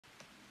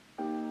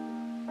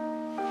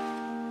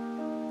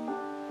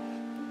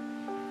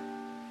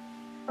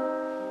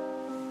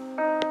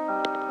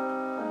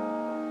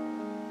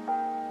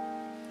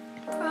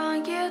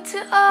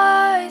two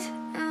eyes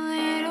and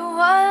little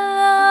white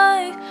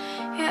light.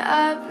 Yeah,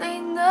 I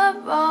blinked up,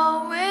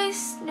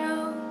 always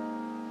knew.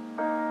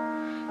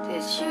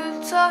 Did you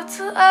talk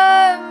to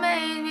her?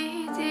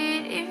 Maybe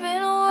did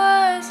even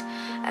worse.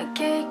 I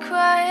get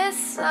quiet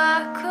so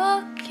I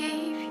could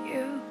keep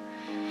you.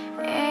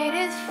 Ain't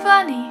it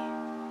funny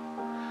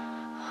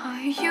how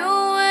you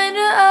and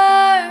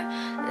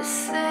her, the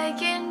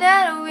second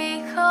that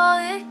we call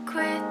it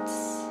quits?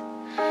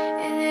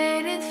 And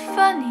ain't it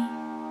funny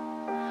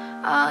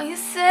how you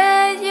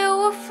said you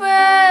were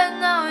friend,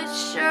 now it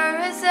sure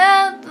as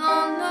hell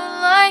don't look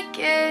like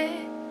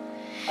it.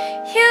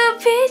 You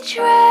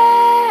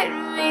betrayed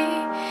me,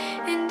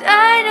 and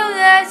I know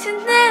that you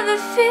never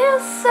feel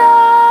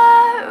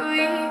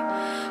sorry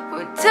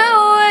for the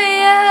way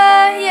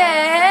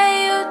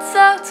you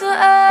talked to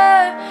her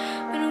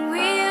when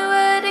we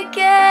were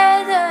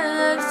together.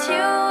 Loved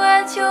you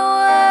at your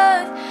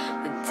words,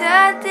 but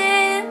that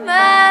didn't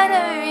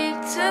matter. It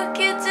took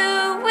you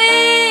 2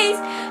 weeks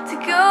to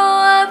go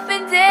up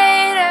and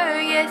date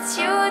her. Yes,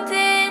 you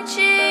did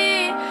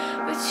cheat,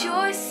 but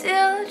you're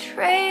still a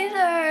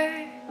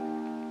traitor.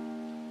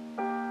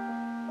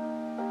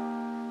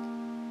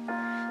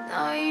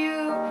 Now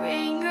you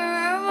bring her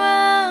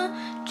around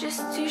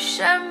just to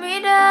shut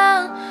me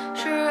down.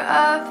 Sure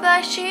up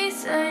like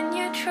she's a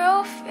new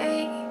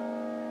trophy.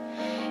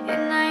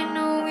 And I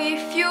know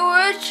if you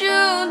were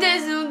true,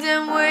 there's no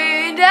damn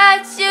way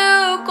that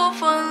you could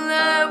fall in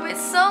love with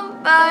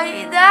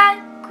somebody that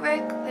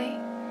quickly.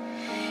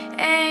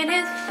 Ain't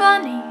it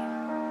funny?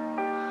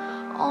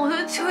 All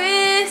the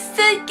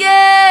twisted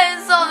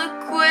guess, all the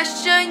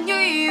questions you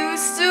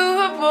used to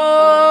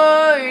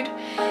avoid.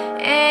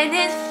 Ain't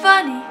it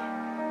funny?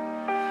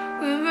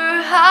 Remember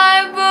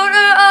I brought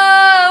her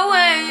up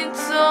when you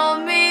told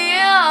me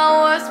I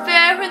was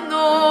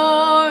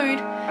paranoid.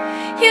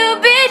 You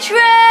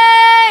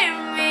betrayed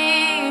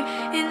me,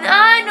 and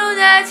I know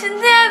that you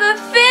never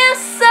feel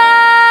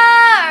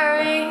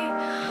sorry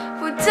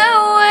for the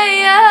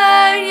way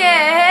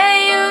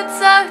you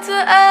talked to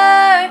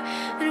her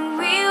when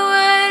we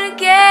were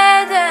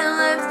together.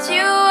 Left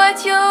you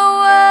at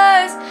your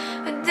worst,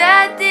 but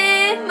that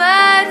didn't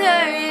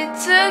matter. It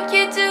took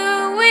you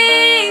 2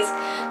 weeks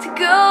to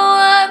go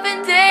up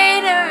and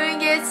date her.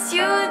 Guess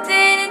you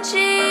didn't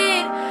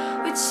cheat,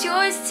 but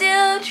you're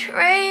still a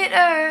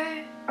traitor.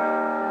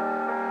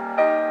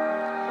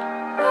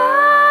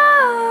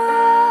 Oh,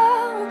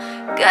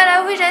 God,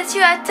 I wish that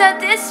you had thought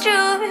this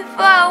through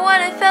before I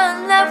went and fell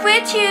in love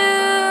with you.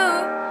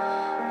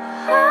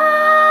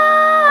 Oh,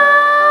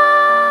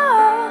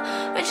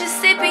 when you're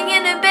sleeping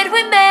in the bed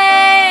with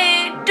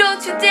me,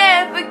 don't you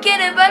dare forget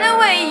about the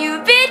way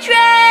you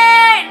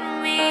betrayed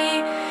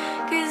me.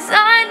 'Cause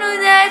I know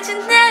that you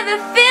never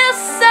feel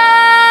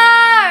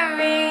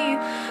sorry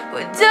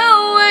for the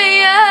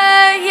way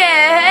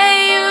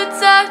you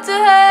talked to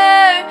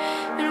her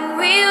when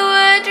we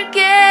were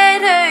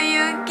together.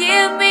 You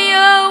give me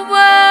your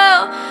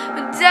world,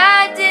 but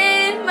that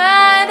didn't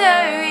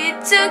matter. It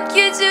took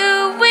you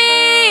 2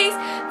 weeks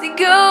to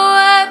go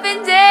up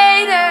and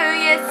date her.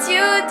 Yes,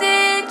 you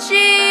did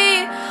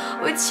cheat,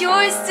 but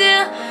you're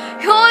still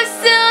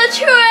a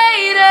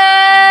traitor.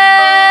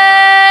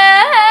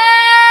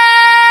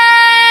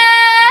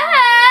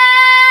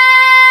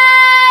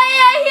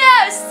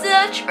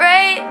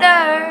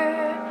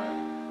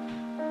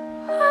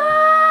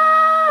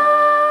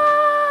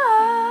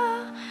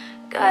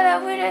 God, I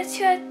wish that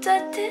you had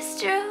thought this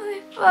through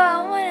before I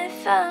went and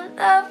fell in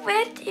love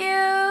with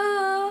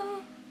you.